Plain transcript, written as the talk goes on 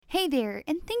Hey there,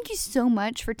 and thank you so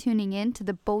much for tuning in to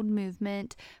the Bold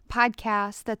Movement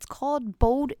podcast that's called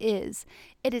Bold Is.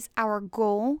 It is our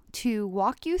goal to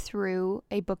walk you through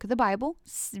a book of the Bible,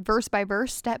 verse by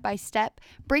verse, step by step,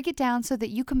 break it down so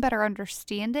that you can better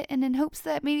understand it, and in hopes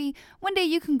that maybe one day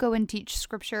you can go and teach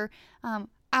scripture.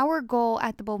 Our goal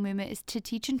at the Bold Movement is to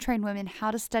teach and train women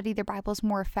how to study their Bibles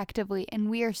more effectively,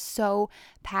 and we are so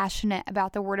passionate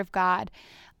about the Word of God.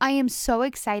 I am so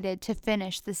excited to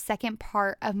finish the second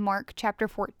part of Mark chapter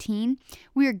 14.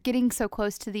 We are getting so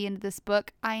close to the end of this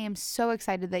book. I am so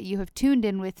excited that you have tuned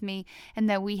in with me and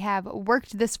that we have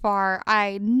worked this far.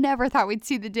 I never thought we'd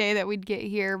see the day that we'd get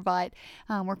here, but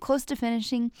we're close to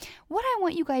finishing. What I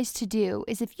want you guys to do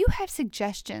is, if you have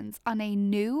suggestions on a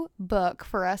new book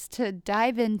for us to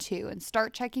dive into and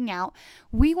start checking out,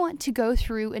 we want to go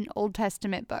through an Old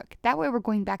Testament book. That way we're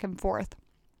going back and forth.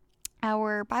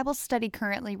 Our Bible study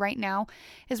currently right now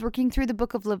is working through the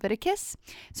book of Leviticus.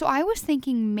 So I was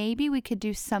thinking maybe we could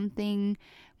do something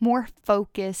more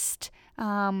focused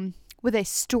with a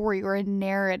story or a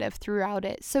narrative throughout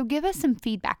it. So give us some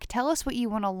feedback. Tell us what you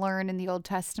want to learn in the Old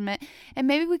Testament, and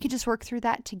maybe we could just work through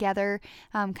that together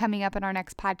coming up in our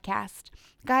next podcast.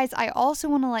 Guys, I also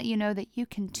want to let you know that you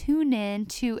can tune in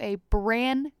to a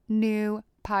brand new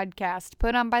podcast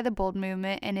put on by the Bold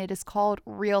Movement, and it is called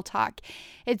Real Talk.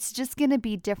 It's just going to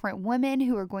be different women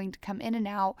who are going to come in and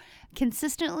out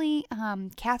consistently.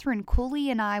 Catherine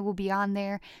Cooley and I will be on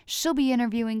there. She'll be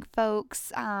interviewing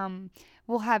folks.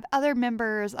 We'll have other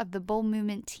members of the Bold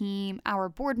Movement team, our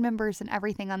board members, and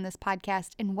everything on this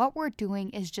podcast. And what we're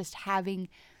doing is just having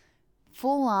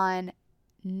full-on,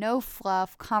 no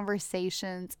fluff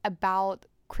conversations about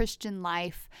Christian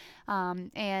life.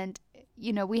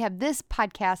 We have this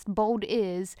podcast, Bold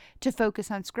Is, to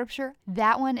focus on scripture.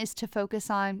 That one is to focus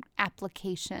on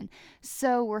application.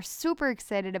 So we're super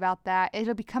excited about that.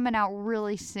 It'll be coming out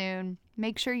really soon.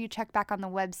 Make sure you check back on the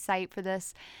website for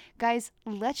this. Guys,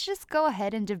 let's just go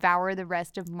ahead and devour the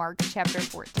rest of Mark chapter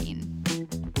 14.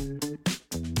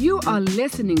 You are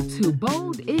listening to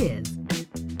Bold Is,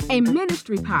 a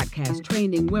ministry podcast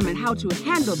training women how to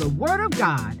handle the Word of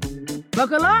God.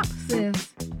 Buckle up,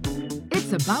 sis.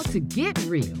 It's about to get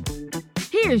real.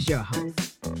 Here's your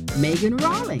host, Megan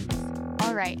Rawlings.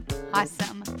 All right,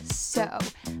 awesome. So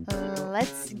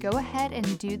let's go ahead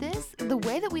and do this. The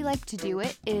way that we like to do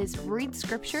it is read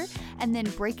scripture and then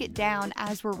break it down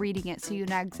as we're reading it so you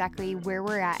know exactly where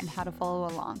we're at and how to follow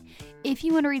along. If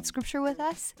you want to read scripture with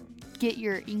us, get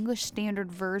your English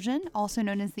Standard Version, also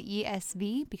known as the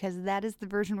ESV, because that is the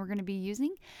version we're going to be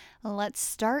using. Let's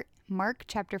start Mark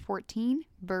chapter 14,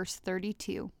 verse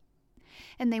 32.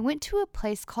 And they went to a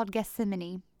place called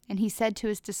Gethsemane, and he said to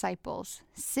his disciples,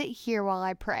 "Sit here while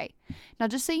I pray." Now,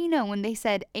 just so you know, when they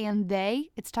said, "and they,"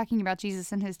 it's talking about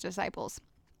Jesus and his disciples.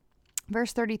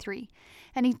 Verse 33,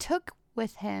 and he took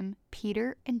with him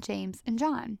Peter and James and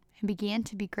John, and began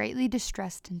to be greatly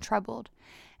distressed and troubled.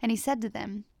 And he said to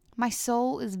them, "My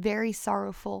soul is very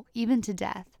sorrowful, even to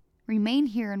death. Remain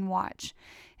here and watch."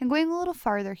 And going a little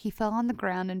farther, he fell on the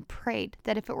ground and prayed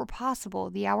that if it were possible,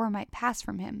 the hour might pass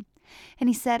from him. And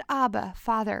he said, "Abba,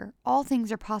 Father, all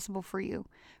things are possible for you.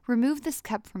 Remove this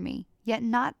cup from me, yet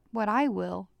not what I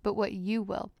will, but what you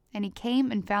will." And he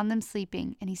came and found them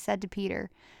sleeping. And he said to Peter,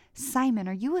 "Simon,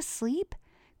 are you asleep?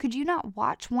 Could you not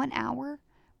watch 1 hour?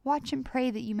 Watch and pray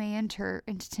that you may enter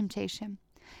into temptation.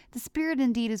 The spirit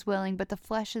indeed is willing, but the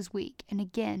flesh is weak." And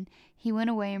again he went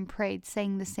away and prayed,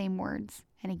 saying the same words.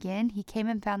 And again he came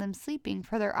and found them sleeping,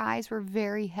 for their eyes were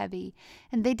very heavy,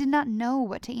 and they did not know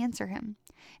what to answer him.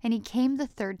 And he came the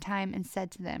third time and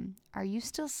said to them, "Are you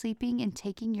still sleeping and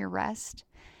taking your rest?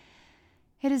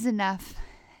 It is enough.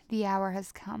 The hour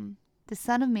has come. The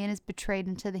Son of Man is betrayed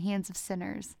into the hands of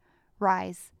sinners.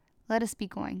 Rise, let us be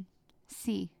going.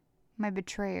 See, my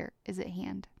betrayer is at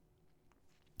hand."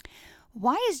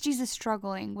 Why is Jesus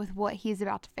struggling with what he is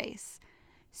about to face?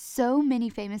 So many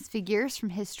famous figures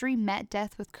from history met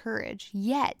death with courage.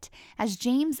 Yet, as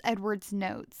James Edwards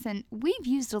notes, and we've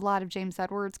used a lot of James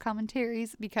Edwards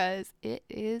commentaries because it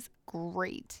is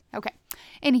great. Okay,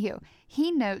 anywho,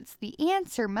 he notes the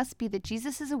answer must be that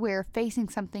Jesus is aware of facing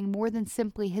something more than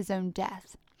simply his own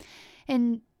death.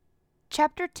 In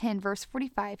chapter 10, verse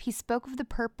 45, he spoke of the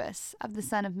purpose of the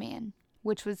Son of Man,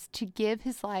 which was to give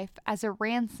his life as a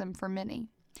ransom for many.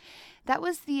 That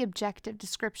was the objective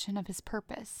description of his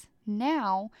purpose.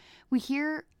 Now we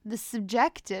hear the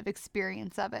subjective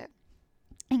experience of it.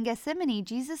 In Gethsemane,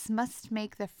 Jesus must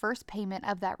make the first payment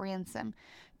of that ransom,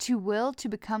 to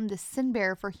become the sin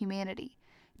bearer for humanity.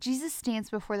 Jesus stands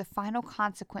before the final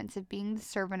consequence of being the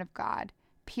servant of God,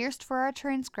 pierced for our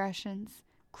transgressions,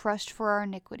 crushed for our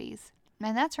iniquities.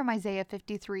 And that's from Isaiah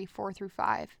 53,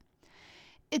 4-5.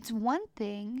 It's one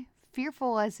thing,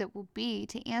 fearful as it will be,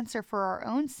 to answer for our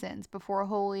own sins before a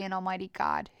holy and almighty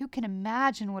God. Who can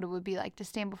imagine what it would be like to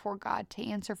stand before God to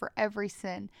answer for every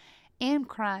sin and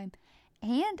crime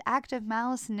and act of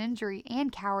malice and injury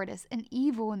and cowardice and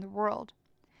evil in the world?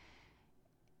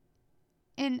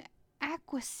 In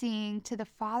acquiescing to the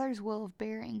Father's will of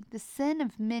bearing the sin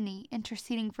of many,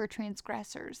 interceding for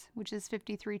transgressors, which is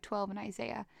 53:12 in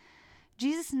Isaiah,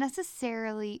 Jesus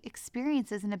necessarily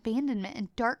experiences an abandonment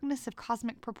and darkness of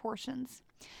cosmic proportions.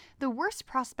 The worst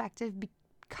prospect of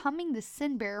becoming the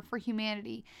sin bearer for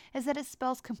humanity is that it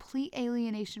spells complete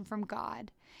alienation from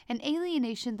God, an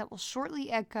alienation that will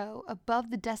shortly echo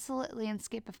above the desolate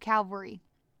landscape of Calvary.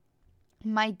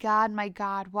 My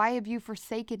God, why have you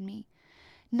forsaken me?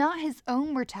 Not his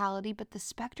own mortality, but the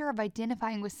specter of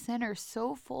identifying with sinners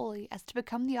so fully as to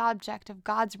become the object of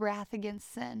God's wrath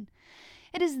against sin.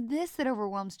 It is this that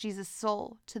overwhelms Jesus'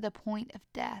 soul to the point of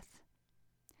death.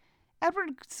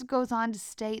 Edwards goes on to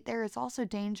state there is also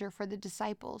danger for the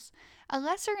disciples, a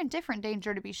lesser and different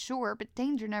danger to be sure, but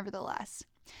danger nevertheless.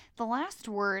 The last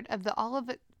word of the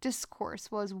Olivet Discourse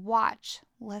was, "Watch,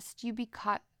 lest you be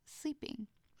caught sleeping."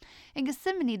 In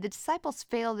Gethsemane, the disciples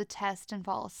fail the test and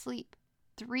fall asleep.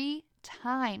 3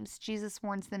 times Jesus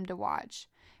warns them to watch.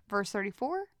 Verse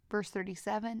 34, verse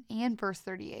 37, and verse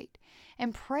 38.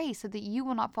 And pray so that you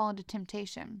will not fall into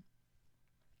temptation.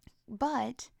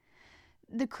 But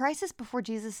the crisis before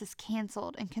Jesus is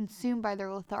canceled and consumed by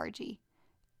their lethargy.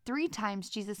 3 times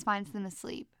Jesus finds them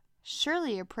asleep.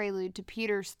 Surely a prelude to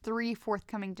Peter's 3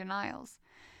 forthcoming denials.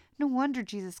 No wonder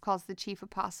Jesus calls the chief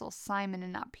apostle Simon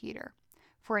and not Peter.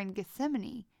 For in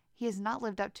Gethsemane, he has not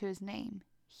lived up to his name.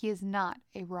 He is not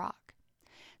a rock.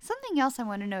 Something else I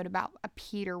want to note about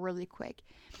Peter really quick.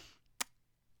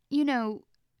 You know,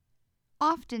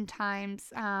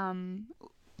 oftentimes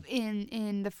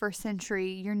in the first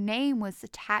century, your name was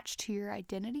attached to your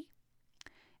identity.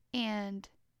 And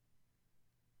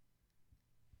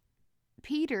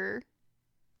Peter,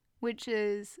 which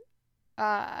is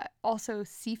also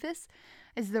Cephas,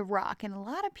 is the rock. And a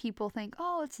lot of people think,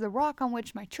 oh, it's the rock on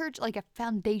which my church, like a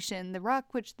foundation, the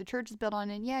rock which the church is built on.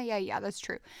 And yeah, that's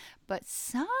true. But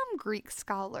some Greek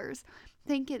scholars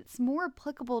think it's more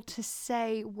applicable to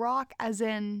say rock as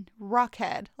in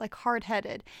rockhead, like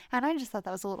hard-headed. And I just thought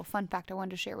that was a little fun fact I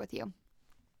wanted to share with you.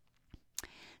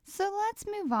 So let's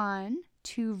move on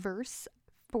to verse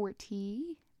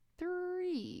 43.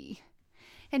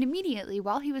 And immediately,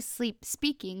 while he was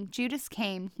speaking, Judas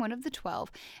came, one of the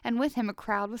 12, and with him a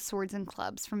crowd with swords and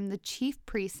clubs from the chief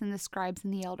priests and the scribes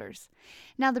and the elders.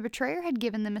 Now the betrayer had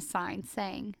given them a sign,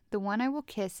 saying, "The one I will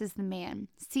kiss is the man.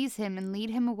 Seize him and lead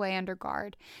him away under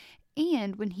guard."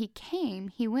 And when he came,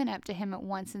 he went up to him at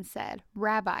once and said,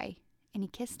 "Rabbi," and he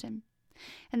kissed him.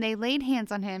 And they laid hands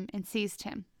on him and seized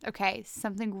him. Okay,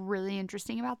 something really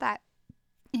interesting about that.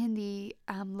 In the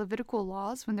Levitical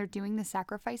laws, when they're doing the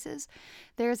sacrifices,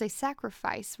 there's a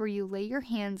sacrifice where you lay your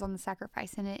hands on the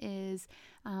sacrifice, and it is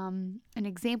an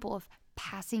example of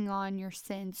passing on your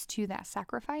sins to that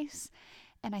sacrifice.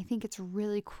 And I think it's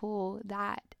really cool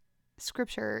that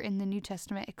Scripture in the New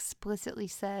Testament explicitly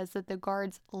says that the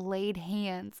guards laid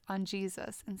hands on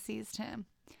Jesus and seized him.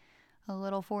 A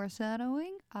little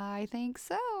foreshadowing? I think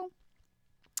so.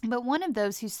 But one of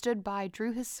those who stood by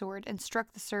drew his sword and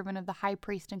struck the servant of the high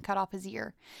priest and cut off his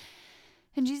ear.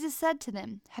 And Jesus said to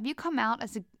them, "Have you come out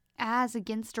as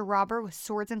against a robber with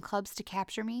swords and clubs to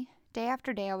capture me? Day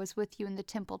after day I was with you in the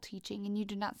temple teaching, and you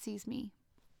did not seize me.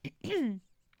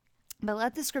 But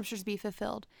let the scriptures be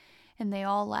fulfilled." And they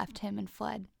all left him and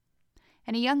fled.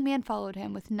 And a young man followed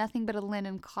him with nothing but a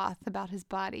linen cloth about his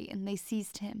body, and they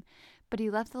seized him. But he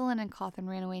left the linen cloth and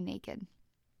ran away naked.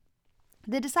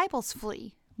 The disciples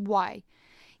flee. Why?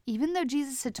 Even though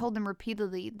Jesus had told them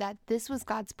repeatedly that this was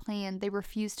God's plan, they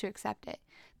refused to accept it.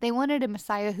 They wanted a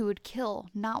Messiah who would kill,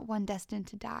 not one destined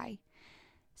to die.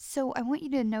 So I want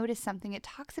you to notice something. It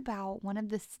talks about one of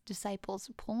the disciples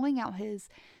pulling out his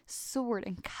sword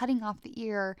and cutting off the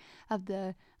ear of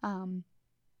the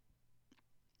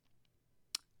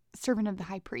servant of the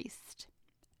high priest.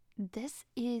 This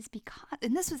is because,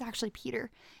 and this was actually Peter,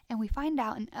 and we find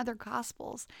out in other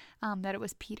Gospels that it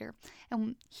was Peter.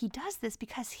 And he does this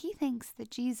because he thinks that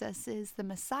Jesus is the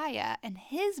Messiah, and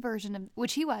his version of,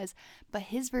 which he was, but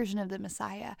his version of the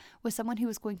Messiah was someone who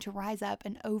was going to rise up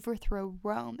and overthrow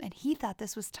Rome. And he thought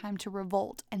this was time to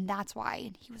revolt, and that's why.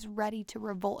 And he was ready to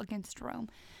revolt against Rome.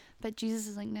 But Jesus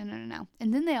is like, no.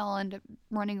 And then they all end up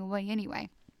running away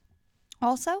anyway.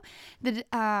 Also,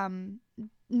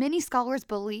 Many scholars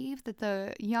believe that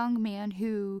the young man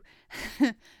who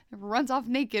runs off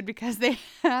naked because they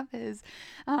have his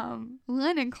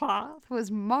linen cloth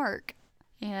was Mark.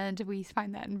 And we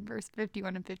find that in verse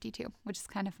 51 and 52, which is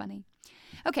kind of funny.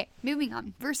 Okay, moving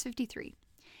on. Verse 53.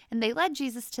 And they led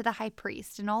Jesus to the high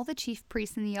priest, and all the chief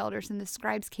priests and the elders and the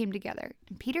scribes came together.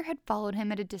 And Peter had followed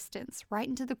him at a distance, right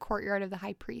into the courtyard of the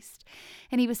high priest.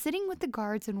 And he was sitting with the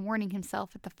guards and warming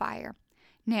himself at the fire.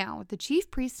 Now, the chief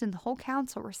priests and the whole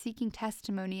council were seeking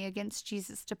testimony against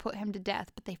Jesus to put him to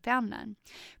death, but they found none.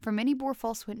 For many bore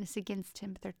false witness against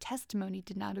him, but their testimony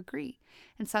did not agree.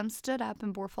 And some stood up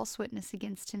and bore false witness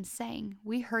against him, saying,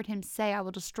 We heard him say, I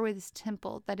will destroy this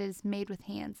temple that is made with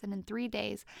hands, and in 3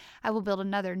 days I will build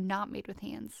another not made with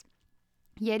hands.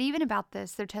 Yet even about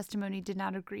this, their testimony did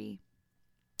not agree.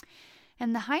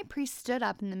 And the high priest stood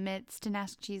up in the midst and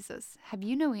asked Jesus, Have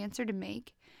you no answer to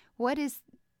make? What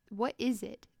is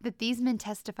it that these men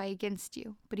testify against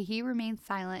you? But he remained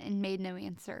silent and made no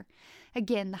answer.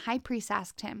 Again, the high priest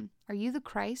asked him, Are you the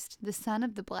Christ, the Son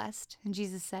of the Blessed? And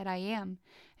Jesus said, I am.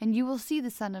 And you will see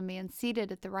the Son of Man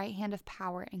seated at the right hand of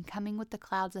power and coming with the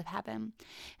clouds of heaven.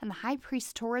 And the high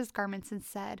priest tore his garments and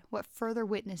said, What further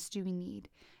witness do we need?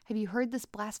 Have you heard this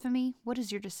blasphemy? What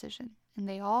is your decision? And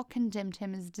they all condemned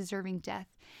him as deserving death.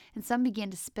 And some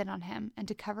began to spit on him, and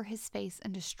to cover his face,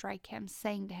 and to strike him,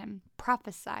 saying to him,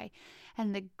 Prophesy.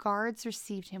 And the guards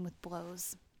received him with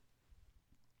blows.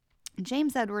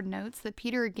 James Edward notes that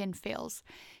Peter again fails.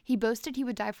 He boasted he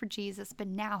would die for Jesus, but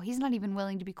now he's not even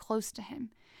willing to be close to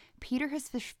him. Peter has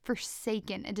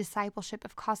forsaken a discipleship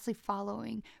of costly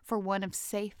following for one of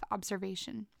safe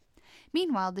observation.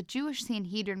 Meanwhile, the Jewish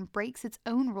Sanhedrin breaks its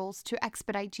own rules to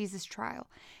expedite Jesus' trial.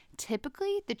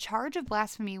 Typically, the charge of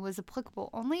blasphemy was applicable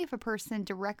only if a person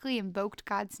directly invoked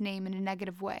God's name in a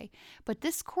negative way, but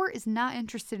this court is not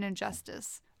interested in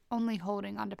justice, only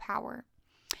holding on to power.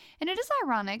 And it is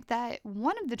ironic that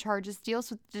one of the charges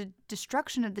deals with the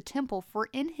destruction of the temple, for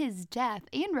in his death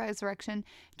and resurrection,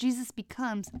 Jesus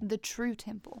becomes the true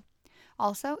temple.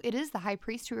 Also, it is the high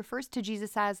priest who refers to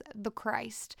Jesus as the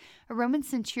Christ. A Roman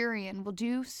centurion will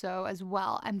do so as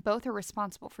well, and both are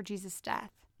responsible for Jesus'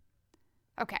 death.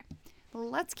 Okay,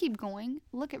 let's keep going.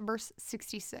 Look at verse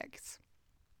 66.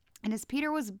 And as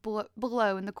Peter was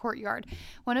below in the courtyard,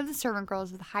 one of the servant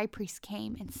girls of the high priest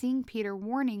came, and seeing Peter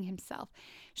warming himself,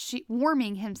 she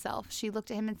looked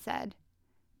at him and said,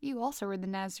 You also were the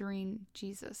Nazarene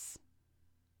Jesus.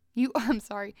 You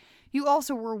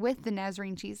also were with the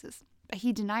Nazarene Jesus. But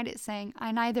he denied it, saying,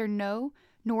 I neither know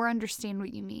nor understand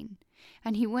what you mean.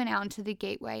 And he went out into the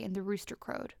gateway, and the rooster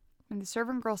crowed. And the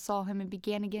servant girl saw him and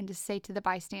began again to say to the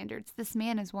bystanders, This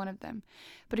man is one of them.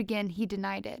 But again he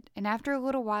denied it. And after a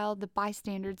little while the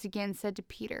bystanders again said to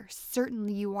Peter,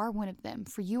 Certainly you are one of them,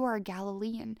 for you are a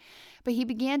Galilean. But he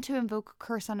began to invoke a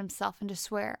curse on himself and to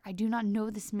swear, I do not know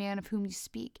this man of whom you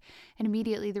speak. And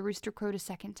immediately the rooster crowed a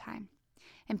second time.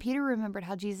 And Peter remembered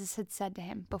how Jesus had said to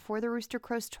him, Before the rooster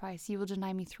crows twice, you will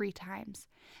deny me 3 times.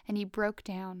 And he broke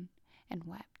down and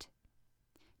wept.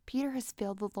 Peter has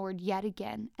failed the Lord yet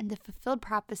again, and the fulfilled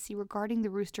prophecy regarding the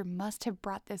rooster must have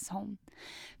brought this home.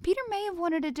 Peter may have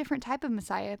wanted a different type of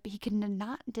Messiah, but he could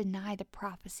not deny the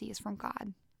prophecy is from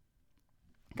God.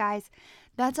 Guys,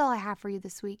 that's all I have for you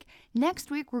this week.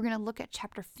 Next week, we're going to look at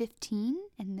chapter 15,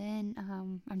 and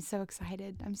then I'm so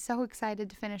excited. I'm so excited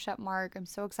to finish up Mark. I'm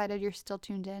so excited you're still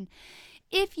tuned in.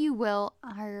 If you will,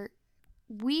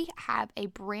 we have a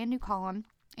brand new column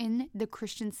in the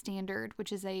Christian Standard,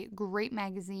 which is a great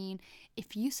magazine.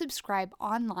 If you subscribe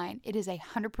online, it is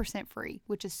 100% free,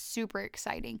 which is super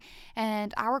exciting.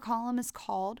 And our column is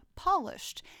called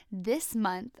Polished. This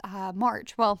month,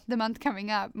 March, the month coming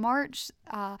up, March,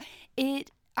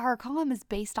 our column is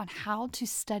based on how to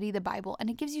study the Bible, and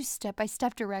it gives you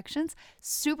step-by-step directions.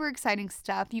 Super exciting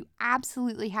stuff. You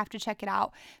absolutely have to check it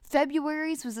out.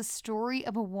 February's was a story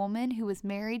of a woman who was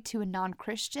married to a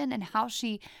non-Christian and how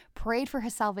she prayed for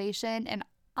his salvation, and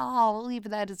I'll leave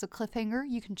that as a cliffhanger.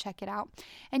 You can check it out,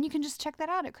 and you can just check that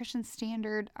out at Christian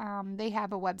Standard. They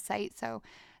have a website, so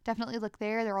definitely look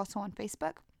there. They're also on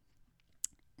Facebook.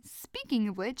 Speaking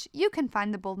of which, you can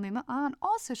find The Bold Movement on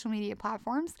all social media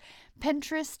platforms: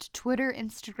 Pinterest, Twitter,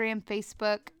 Instagram,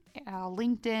 Facebook,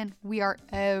 LinkedIn. We are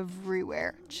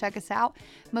everywhere. Check us out.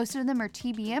 Most of them are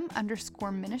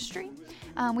TBM_ministry.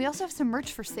 We also have some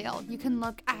merch for sale. You can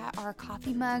look at our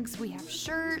coffee mugs. We have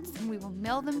shirts, and we will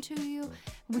mail them to you.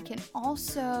 We can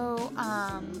also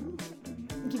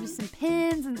give you some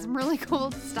pins and some really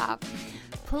cool stuff.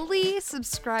 please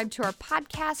subscribe to our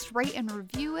podcast, rate and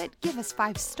review it, give us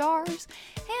 5 stars.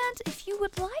 And if you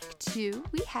would like to,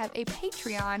 we have a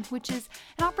Patreon, which is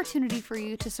an opportunity for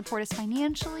you to support us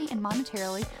financially and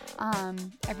monetarily.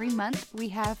 Every month we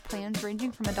have plans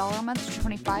ranging from $1 a month to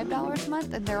 $25 a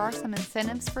month, and there are some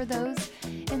incentives for those.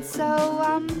 And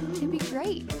so it'd be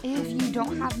great if you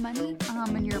don't have money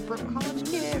and you're a broke college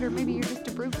kid, or maybe you're just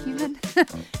a broke human.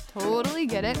 Totally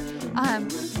get it.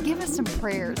 Give us some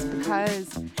prayers, because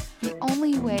the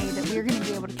only way that we're going to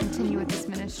be able to continue with this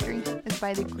ministry is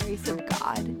by the grace of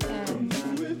God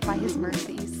and by His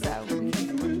mercies. So we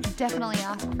definitely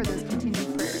ask for those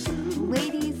continued prayers.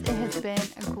 Ladies, it has been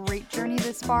a great journey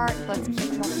this far. Let's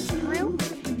keep walking through.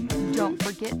 Don't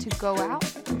forget to go out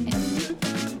and